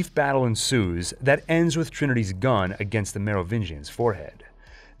a brief battle ensues that ends with Trinity's gun against the Merovingian's forehead,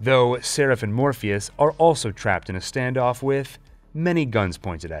 though Seraph and Morpheus are also trapped in a standoff with many guns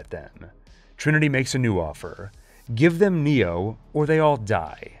pointed at them. Trinity makes a new offer. Give them Neo or they all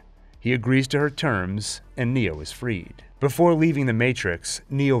die. He agrees to her terms, and Neo is freed. Before leaving the Matrix,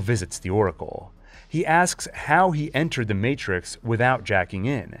 Neo visits the Oracle. He asks how he entered the Matrix without jacking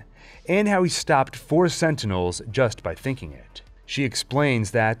in, and how he stopped 4 Sentinels just by thinking it. She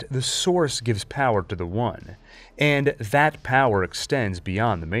explains that the Source gives power to the One, and that power extends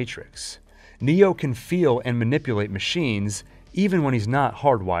beyond the Matrix. Neo can feel and manipulate machines even when he's not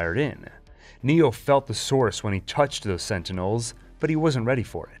hardwired in. Neo felt the Source when he touched those Sentinels, but he wasn't ready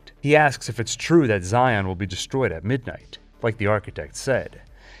for it. He asks if it's true that Zion will be destroyed at midnight, like the Architect said.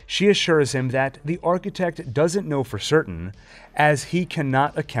 She assures him that the Architect doesn't know for certain, as he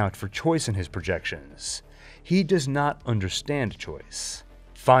cannot account for choice in his projections. He does not understand choice.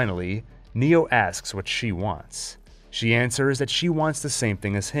 Finally, Neo asks what she wants. She answers that she wants the same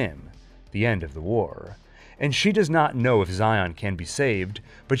thing as him, the end of the war. And she does not know if Zion can be saved,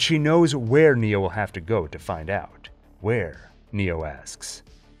 but she knows where Neo will have to go to find out. Where? Neo asks.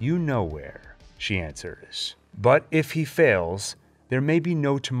 You know where, she answers. But if he fails, there may be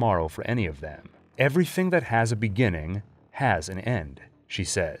no tomorrow for any of them. Everything that has a beginning has an end, she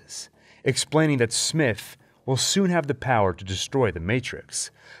says, explaining that Smith will soon have the power to destroy the Matrix,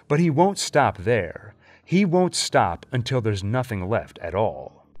 but he won't stop there. He won't stop until there's nothing left at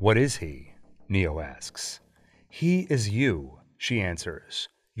all. What is he? Neo asks. He is you, she answers.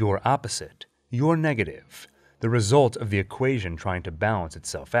 Your opposite, your negative, the result of the equation trying to balance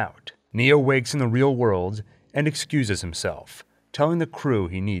itself out. Neo wakes in the real world and excuses himself, telling the crew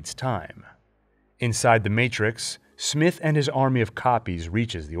he needs time. Inside the Matrix, Smith and his army of copies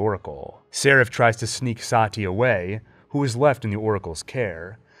reaches the Oracle. Seraph tries to sneak Sati away, who is left in the Oracle's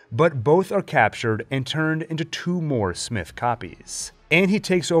care, but both are captured and turned into 2 more Smith copies. And he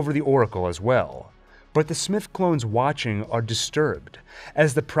takes over the Oracle as well. But the Smith clones watching are disturbed,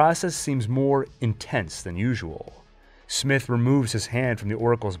 as the process seems more intense than usual. Smith removes his hand from the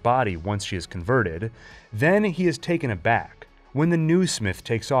Oracle's body once she is converted, then he is taken aback when the new Smith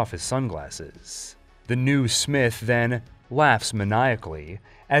takes off his sunglasses. The new Smith then laughs maniacally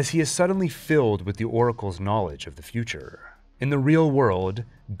as he is suddenly filled with the Oracle's knowledge of the future. In the real world,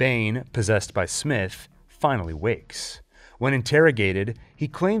 Bane, possessed by Smith, finally wakes. When interrogated, he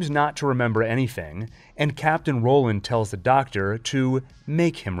claims not to remember anything, and Captain Roland tells the doctor to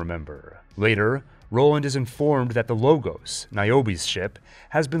make him remember. Later, Roland is informed that the Logos, Niobe's ship,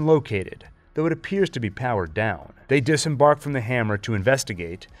 has been located, though it appears to be powered down. They disembark from the Hammer to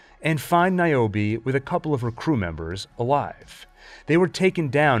investigate, and find Niobe with a couple of her crew members alive. They were taken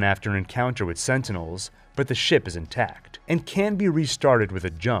down after an encounter with Sentinels, but the ship is intact, and can be restarted with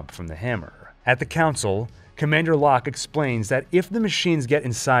a jump from the Hammer. At the Council, Commander Locke explains that if the machines get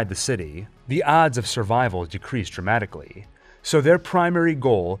inside the city, the odds of survival decrease dramatically, so their primary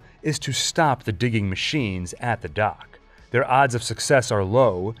goal is to stop the digging machines at the dock. Their odds of success are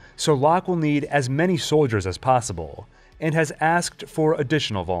low, so Locke will need as many soldiers as possible, and has asked for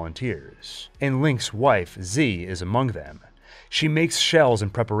additional volunteers. And Link's wife, Z, is among them. She makes shells in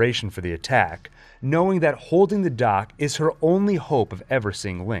preparation for the attack, knowing that holding the dock is her only hope of ever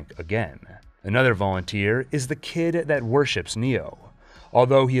seeing Link again. Another volunteer is the kid that worships Neo.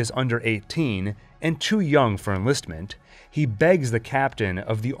 Although he is under 18 and too young for enlistment, he begs the captain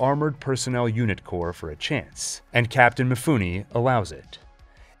of the Armored Personnel Unit Corps for a chance, and Captain Mifune allows it.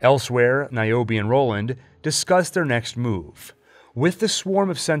 Elsewhere, Niobe and Roland discuss their next move. With the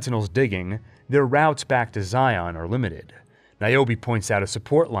swarm of Sentinels digging, their routes back to Zion are limited. Niobe points out a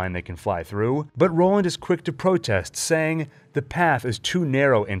support line they can fly through, but Roland is quick to protest, saying the path is too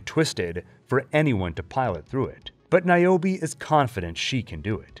narrow and twisted for anyone to pilot through it. But Niobe is confident she can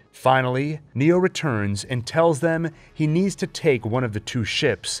do it. Finally, Neo returns and tells them he needs to take one of the 2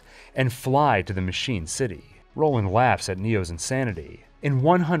 ships and fly to the Machine City. Roland laughs at Neo's insanity. In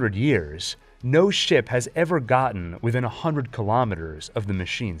 100 years, no ship has ever gotten within 100 kilometers of the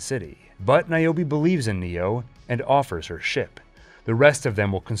Machine City. But Niobe believes in Neo and offers her ship. The rest of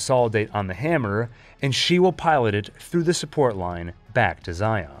them will consolidate on the Hammer, and she will pilot it through the support line back to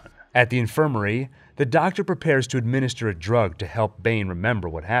Zion. At the infirmary, the doctor prepares to administer a drug to help Bane remember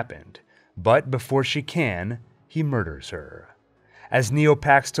what happened, but before she can, he murders her. As Neo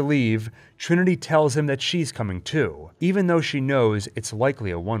packs to leave, Trinity tells him that she's coming too, even though she knows it's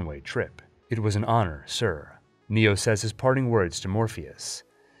likely a one-way trip. "It was an honor, sir," Neo says his parting words to Morpheus.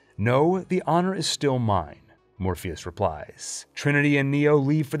 "No, the honor is still mine," Morpheus replies. Trinity and Neo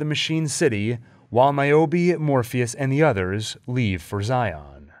leave for the Machine City, while Niobe, Morpheus, and the others leave for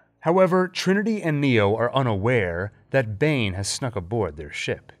Zion. However, Trinity and Neo are unaware that Bane has snuck aboard their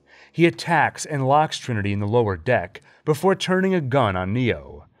ship. He attacks and locks Trinity in the lower deck before turning a gun on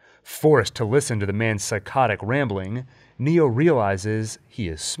Neo. Forced to listen to the man's psychotic rambling, Neo realizes he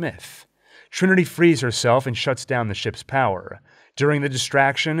is Smith. Trinity frees herself and shuts down the ship's power. During the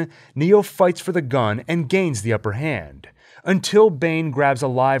distraction, Neo fights for the gun and gains the upper hand, until Bane grabs a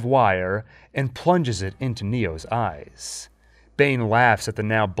live wire and plunges it into Neo's eyes. Bane laughs at the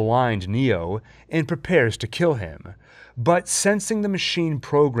now blind Neo and prepares to kill him, but sensing the machine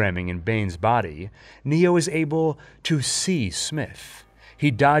programming in Bane's body, Neo is able to see Smith. He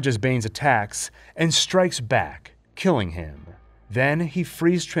dodges Bane's attacks and strikes back, killing him. Then he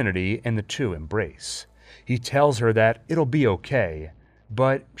frees Trinity and the 2 embrace. He tells her that it'll be okay,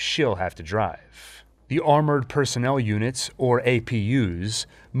 but she'll have to drive. The Armored Personnel Units, or APUs,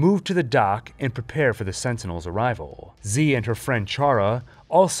 move to the dock and prepare for the Sentinel's arrival. Z and her friend Chara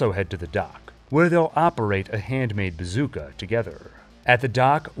also head to the dock, where they'll operate a handmade bazooka together. At the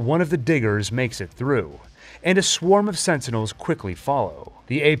dock, one of the diggers makes it through, and a swarm of Sentinels quickly follow.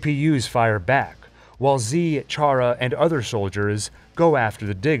 The APUs fire back, while Z, Chara, and other soldiers go after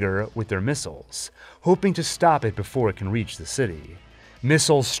the digger with their missiles, hoping to stop it before it can reach the city.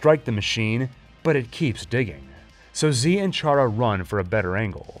 Missiles strike the machine, but it keeps digging, so Z and Chara run for a better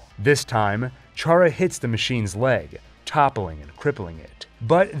angle. This time, Chara hits the machine's leg, toppling and crippling it.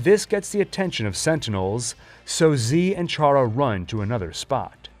 But this gets the attention of Sentinels, so Z and Chara run to another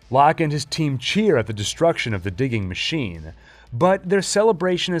spot. Locke and his team cheer at the destruction of the digging machine, but their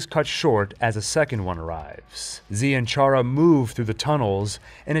celebration is cut short as a second one arrives. Z and Chara move through the tunnels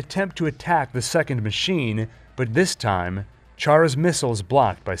and attempt to attack the second machine, but this time, Chara's missile is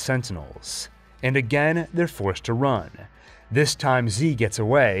blocked by Sentinels. And again, they're forced to run. This time Z gets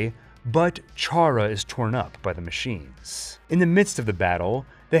away, but Chara is torn up by the machines. In the midst of the battle,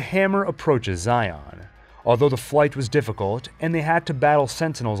 the Hammer approaches Zion. Although the flight was difficult and they had to battle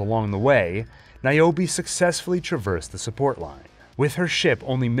Sentinels along the way, Niobe successfully traversed the support line. With her ship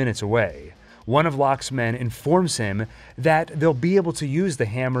only minutes away, one of Locke's men informs him that they'll be able to use the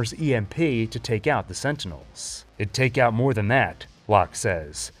Hammer's EMP to take out the Sentinels. "It'd take out more than that," Locke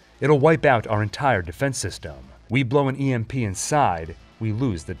says. "It'll wipe out our entire defense system. We blow an EMP inside, we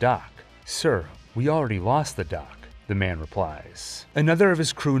lose the dock." "Sir, we already lost the dock," the man replies. Another of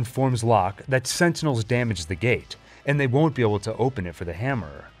his crew informs Locke that Sentinels damaged the gate, and they won't be able to open it for the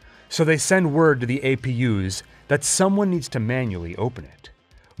Hammer. So they send word to the APUs that someone needs to manually open it.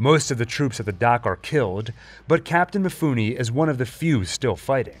 Most of the troops at the dock are killed, but Captain Mifune is one of the few still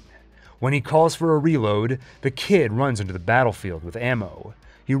fighting. When he calls for a reload, the kid runs into the battlefield with ammo.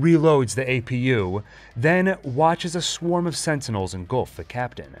 He reloads the APU, then watches a swarm of Sentinels engulf the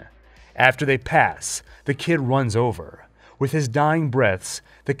captain. After they pass, the kid runs over. With his dying breaths,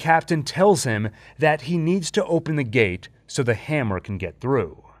 the captain tells him that he needs to open the gate so the Hammer can get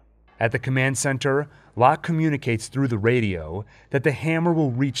through. At the command center, Locke communicates through the radio that the Hammer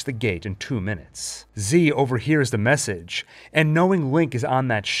will reach the gate in 2 minutes. Z overhears the message, and knowing Link is on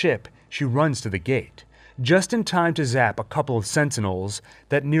that ship, she runs to the gate, just in time to zap a couple of Sentinels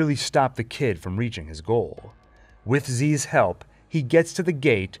that nearly stop the kid from reaching his goal. With Z's help, he gets to the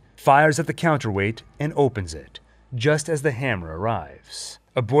gate, fires at the counterweight, and opens it, just as the Hammer arrives.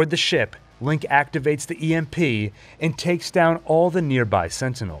 Aboard the ship, Link activates the EMP and takes down all the nearby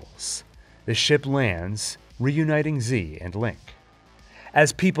Sentinels. The ship lands, reuniting Z and Link.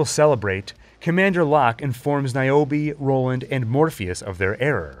 As people celebrate, Commander Locke informs Niobe, Roland, and Morpheus of their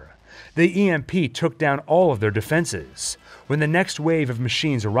error. The EMP took down all of their defenses. When the next wave of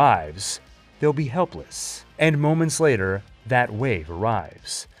machines arrives, they'll be helpless. And moments later, that wave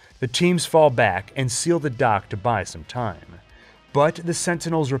arrives. The teams fall back and seal the dock to buy some time. But the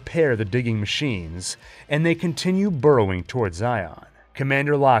Sentinels repair the digging machines, and they continue burrowing towards Zion.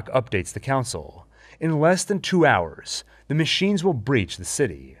 Commander Locke updates the Council. In less than 2 hours, the machines will breach the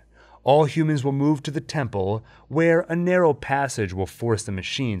city. All humans will move to the temple, where a narrow passage will force the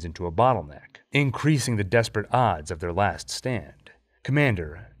machines into a bottleneck, increasing the desperate odds of their last stand.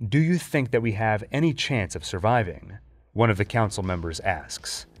 "Commander, do you think that we have any chance of surviving?" one of the council members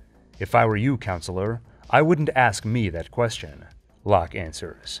asks. "If I were you, Counselor, I wouldn't ask me that question," Locke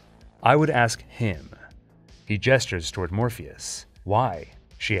answers. "I would ask him." He gestures toward Morpheus. "Why?"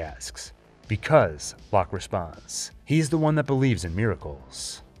 she asks. "Because," Locke responds. "He's the one that believes in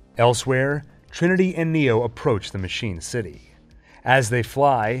miracles." Elsewhere, Trinity and Neo approach the machine city. As they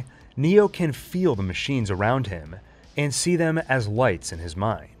fly, Neo can feel the machines around him and see them as lights in his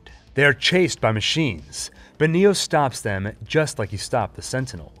mind. They are chased by machines, but Neo stops them just like he stopped the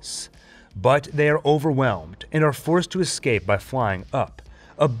Sentinels. But they are overwhelmed and are forced to escape by flying up,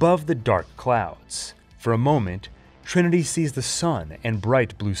 above the dark clouds. For a moment, Trinity sees the sun and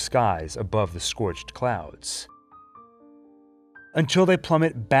bright blue skies above the scorched clouds, until they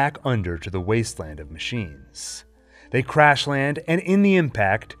plummet back under to the wasteland of machines. They crash land, and in the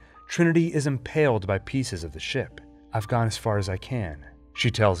impact, Trinity is impaled by pieces of the ship. "I've gone as far as I can,"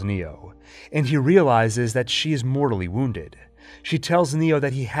 she tells Neo, and he realizes that she is mortally wounded. She tells Neo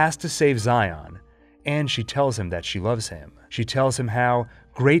that he has to save Zion, and she tells him that she loves him. She tells him how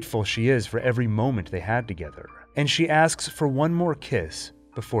grateful she is for every moment they had together, and she asks for one more kiss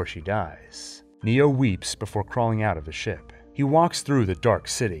before she dies. Neo weeps before crawling out of the ship. He walks through the dark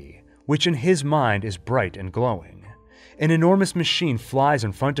city, which in his mind is bright and glowing. An enormous machine flies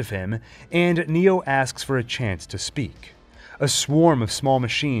in front of him, and Neo asks for a chance to speak. A swarm of small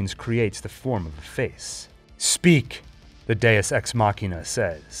machines creates the form of a face. "Speak," the Deus Ex Machina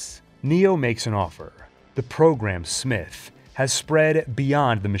says. Neo makes an offer. The program Smith has spread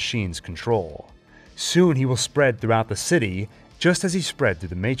beyond the machine's control. Soon he will spread throughout the city, just as he spread through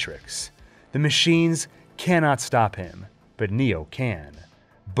the Matrix. The machines cannot stop him, but Neo can.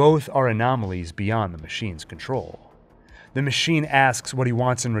 Both are anomalies beyond the machine's control. The machine asks what he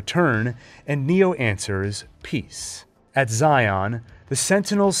wants in return, and Neo answers, peace. At Zion, the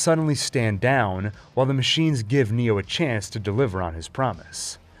Sentinels suddenly stand down, while the machines give Neo a chance to deliver on his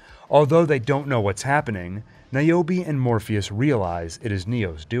promise. Although they don't know what's happening, Niobe and Morpheus realize it is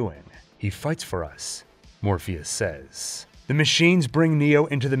Neo's doing. "He fights for us," Morpheus says. The machines bring Neo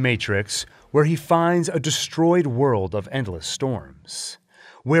into the Matrix, where he finds a destroyed world of endless storms,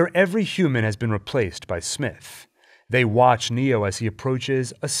 where every human has been replaced by Smith. They watch Neo as he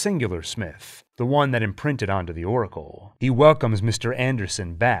approaches a singular Smith, the one that imprinted onto the Oracle. He welcomes Mr.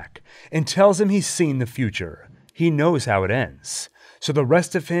 Anderson back and tells him he's seen the future. He knows how it ends. so the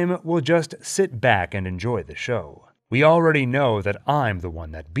rest of him will just sit back and enjoy the show. "We already know that I'm the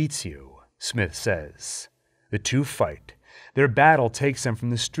one that beats you," Smith says. The two fight. Their battle takes them from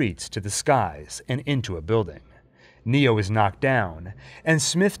the streets to the skies and into a building. Neo is knocked down, and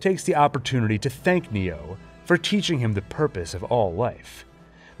Smith takes the opportunity to thank Neo for teaching him the purpose of all life.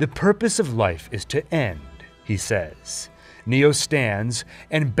 "The purpose of life is to end," he says. Neo stands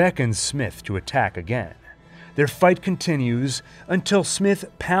and beckons Smith to attack again. Their fight continues until Smith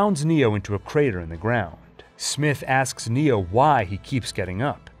pounds Neo into a crater in the ground. Smith asks Neo why he keeps getting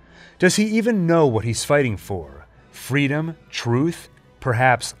up. Does he even know what he's fighting for? Freedom? Truth?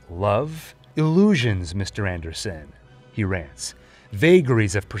 Perhaps love? "Illusions, Mr. Anderson," he rants.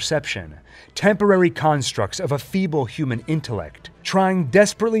 "Vagaries of perception, temporary constructs of a feeble human intellect, trying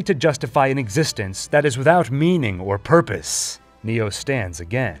desperately to justify an existence that is without meaning or purpose." Neo stands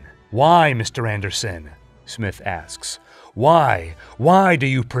again. "Why, Mr. Anderson?" Smith asks. "Why? Why do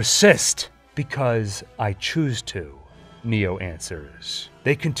you persist?" "Because I choose to," Neo answers.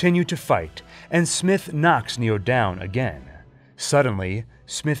 They continue to fight, and Smith knocks Neo down again. Suddenly,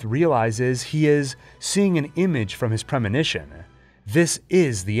 Smith realizes he is seeing an image from his premonition. This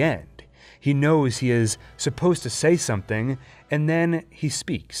is the end. He knows he is supposed to say something, and then he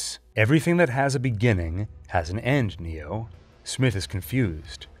speaks. "Everything that has a beginning has an end, Neo." Smith is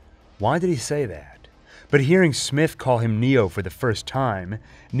confused. Why did he say that? But hearing Smith call him Neo for the first time,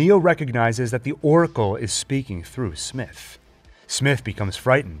 Neo recognizes that the Oracle is speaking through Smith. Smith becomes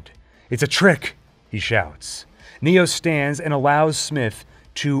frightened. "It's a trick!" he shouts. Neo stands and allows Smith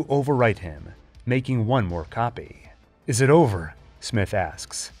to overwrite him, making one more copy. "Is it over?" Smith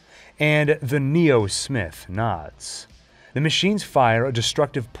asks. And the Neo Smith nods. The machines fire a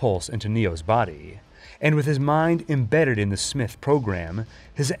destructive pulse into Neo's body, and with his mind embedded in the Smith program,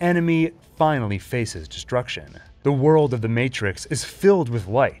 his enemy finally faces destruction. The world of the Matrix is filled with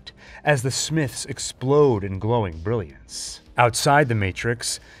light as the Smiths explode in glowing brilliance. Outside the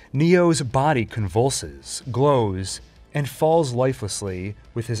Matrix, Neo's body convulses, glows, and falls lifelessly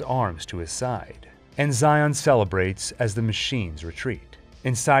with his arms to his side. And Zion celebrates as the machines retreat.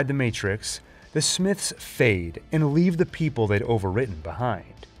 Inside the Matrix, the Smiths fade and leave the people they'd overwritten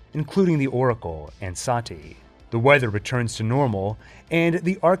behind, including the Oracle and Sati. The weather returns to normal, and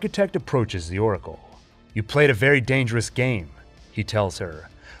the Architect approaches the Oracle. "You played a very dangerous game," he tells her,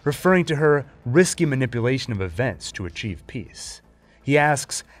 referring to her risky manipulation of events to achieve peace. He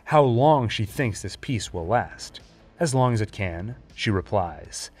asks how long she thinks this peace will last. "As long as it can," she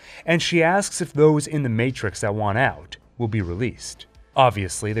replies, and she asks if those in the Matrix that want out will be released.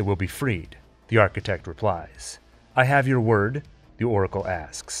 "Obviously, they will be freed," the Architect replies. "I have your word?" the Oracle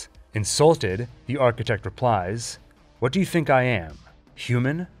asks. Insulted, the Architect replies, "What do you think I am?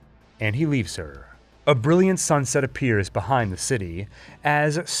 Human?" And he leaves her. A brilliant sunset appears behind the city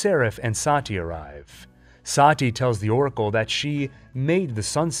as Seraph and Sati arrive. Sati tells the Oracle that she made the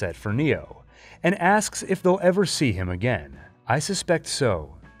sunset for Neo, and asks if they'll ever see him again. "I suspect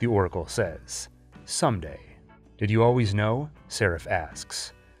so," the Oracle says. "Someday." "Did you always know?" Seraph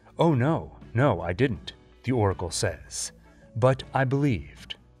asks. "Oh no, I didn't," the Oracle says. "But I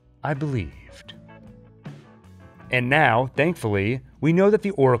believed. I believed." And now, thankfully, we know that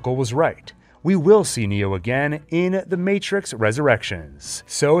the Oracle was right. We will see Neo again in The Matrix Resurrections.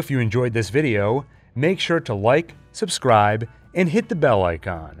 So if you enjoyed this video, make sure to like, subscribe, and hit the bell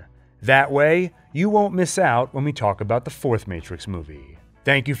icon. That way, you won't miss out when we talk about the fourth Matrix movie.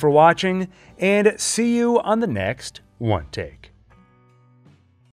 Thank you for watching, and see you on the next One Take.